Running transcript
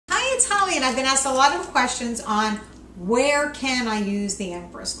finally, and I've been asked a lot of questions on where can I use the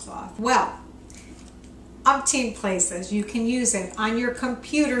Empress cloth? Well, umpteen places. You can use it on your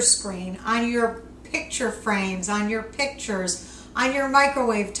computer screen, on your picture frames, on your pictures, on your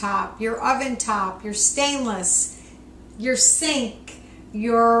microwave top, your oven top, your stainless, your sink,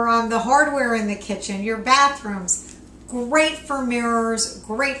 your the hardware in the kitchen, your bathrooms. Great for mirrors,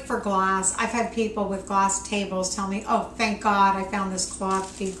 great for glass. I've had people with glass tables tell me, oh, thank God I found this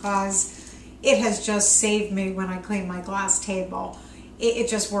cloth because it has just saved me when I clean my glass table. It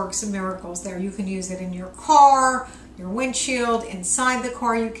just works miracles there. You can use it in your car, your windshield, inside the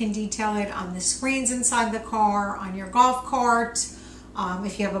car. You can detail it on the screens inside the car, on your golf cart.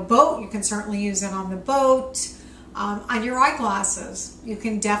 If you have a boat, you can certainly use it on the boat. On your eyeglasses, you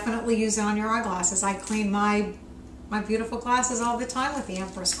can definitely use it on your eyeglasses. I clean my beautiful glasses all the time with the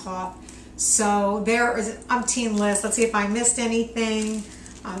Empress cloth. So there is an umpteen list. Let's see if I missed anything.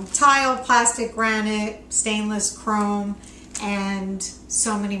 Tile, plastic, granite, stainless, chrome, and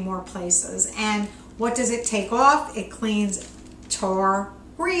so many more places. And what does it take off? It cleans tar,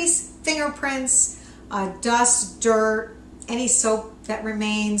 grease, fingerprints, dust, dirt, any soap that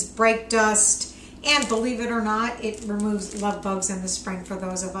remains, brake dust, and believe it or not, it removes love bugs in the spring for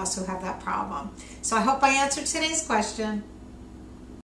those of us who have that problem. So I hope I answered today's question.